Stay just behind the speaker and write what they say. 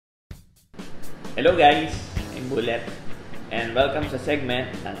Hello guys! I'm Bullet and welcome sa segment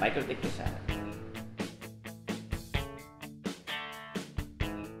ng MikroTik Rizal.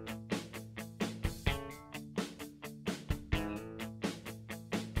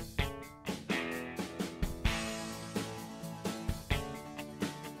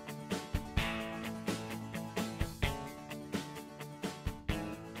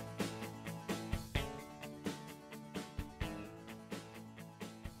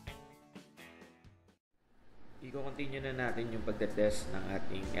 I-continue na natin yung pagtetest ng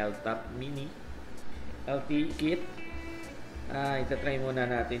ating LtAP Mini LTE Kit. Itatry muna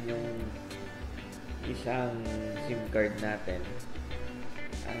natin yung isang SIM card natin.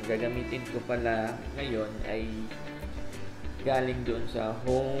 Ang gagamitin ko pala ngayon ay galing doon sa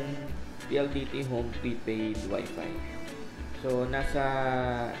home PLDT Home Prepaid Wi-Fi. So, nasa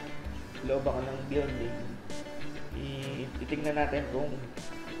loob ako ng building. Itignan natin kung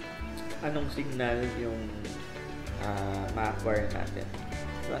anong signal yung ma-acquire natin.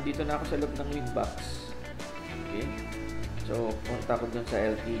 So, andito na ako sa loob ng Winbox. Okay. So, punta ko dun sa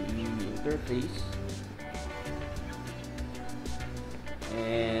LTE interface.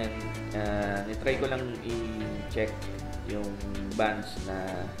 And, nitry ko lang i-check yung bands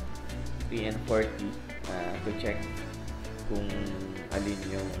na 3 and 40 to check kung alin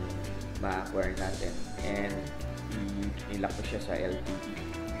yung ma-acquire natin. And, ilak ko siya sa LTE.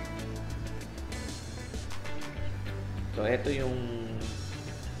 So, ito yung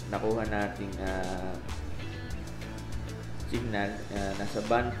nakuha nating signal. Nasa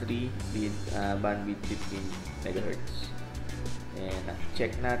band 3 with bandwidth 15 MHz. And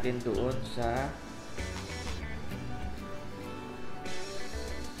check natin doon sa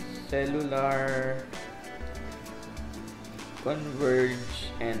cellular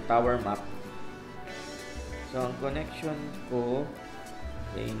converge and tower map. So, ang connection ko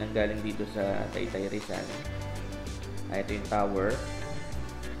ay nanggaling dito sa Taytay Rizal. Ito yung tower.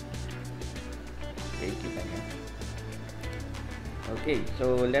 Okay, kita nyo. Okay,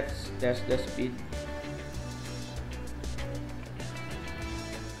 so let's test the speed.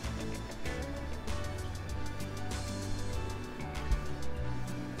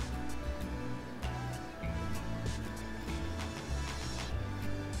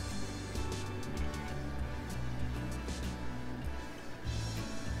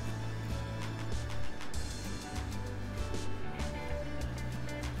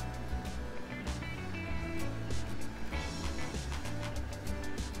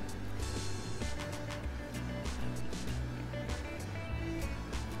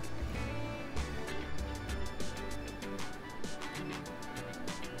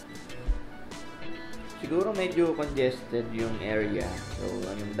 Siguro medyo congested yung area. So,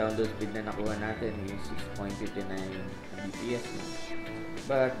 yung download speed na nakuha natin is 6.59 Mbps na.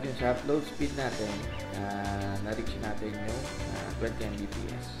 But yung sa upload speed natin, na-reach natin yung 20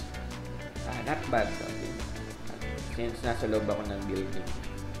 Mbps. Not bad. Okay. Since nasa loob ako ng building.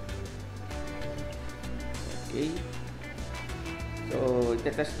 Okay. So,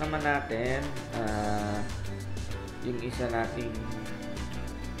 itetest naman natin yung isa nating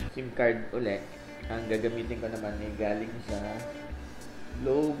SIM card ulit. Ang gagamitin ko naman ay galing sa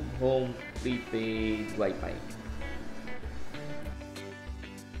Globe Home Prepaid Wi-Fi.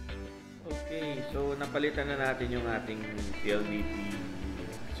 Okay, so napalitan na natin yung ating PLDT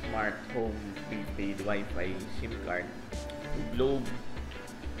Smart Home Prepaid Wi-Fi SIM card to Globe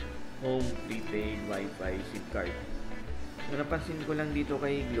Home Prepaid Wi-Fi SIM card. So, napansin ko lang dito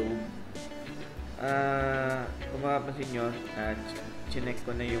kay Globe, kung mapapansin nyo, chinek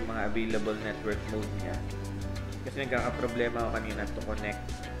ko na yung mga available network mode niya. Kasi nagkakaproblema ako kanina to connect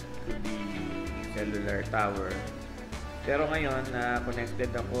to the cellular tower. Pero ngayon,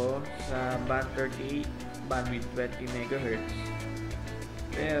 connected ako sa band 38, bandwidth 20 MHz.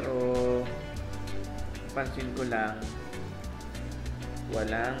 Pero, pansin ko lang,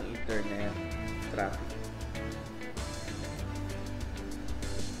 walang internet traffic.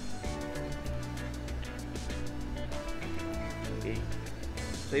 Okay.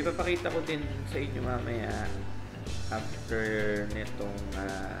 So, ipapakita ko din sa inyo mamaya after netong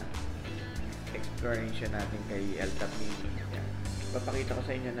exploration natin kay LtAP Mini. Ipapakita ko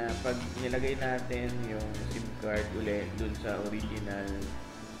sa inyo na pag nilagay natin yung SIM card ulit dun sa original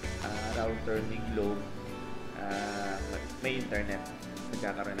router ni Globe, may internet.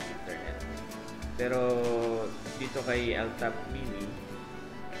 Nagkakaroon ng internet. Pero dito kay LtAP Mini,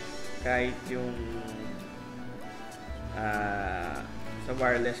 kahit yung sa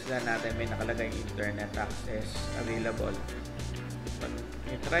wireless lang natin may nakalagay internet access available. Pag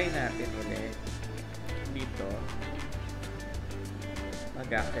i-try natin ulit dito,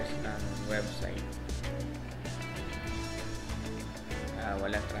 mag-access ng website,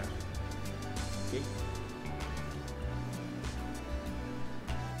 walang traffic. Okay?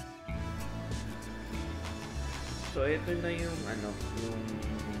 So ito na yung yung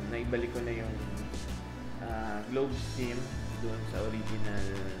naibalik ko na yung Globe SIM doon sa original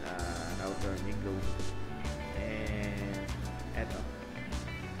router ni Globe. And eto,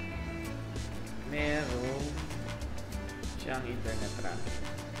 merong siyang internet traffic.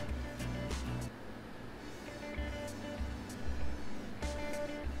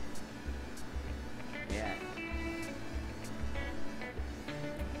 Ayan.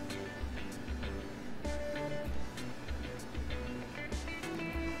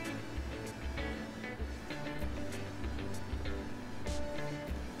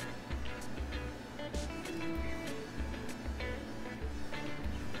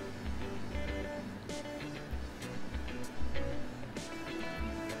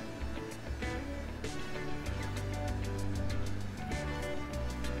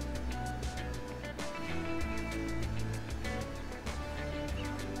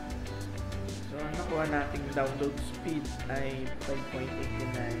 Nakuha nating download speed ay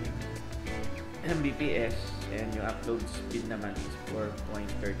 5.89 Mbps and yung upload speed naman is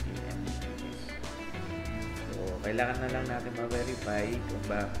 4.13 Mbps. So, kailangan na lang natin ma-verify kung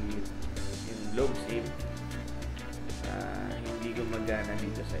bakit yung Globe SIM hindi gumagana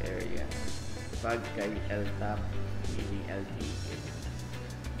dito sa area pag kay LtAP mini LTE Kit.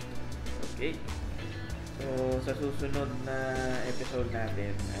 Okay. So, sa susunod na episode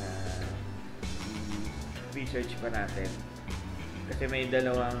natin, research pa natin kasi may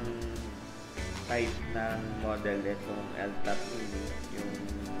dalawang type ng model itong LtAP mini, yung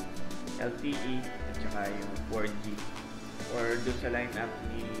LTE at saka yung 4G, or dun sa lineup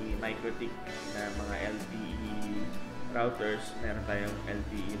ni MikroTik na mga LTE routers, meron tayong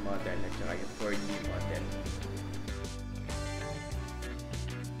LTE model at saka yung 4G model.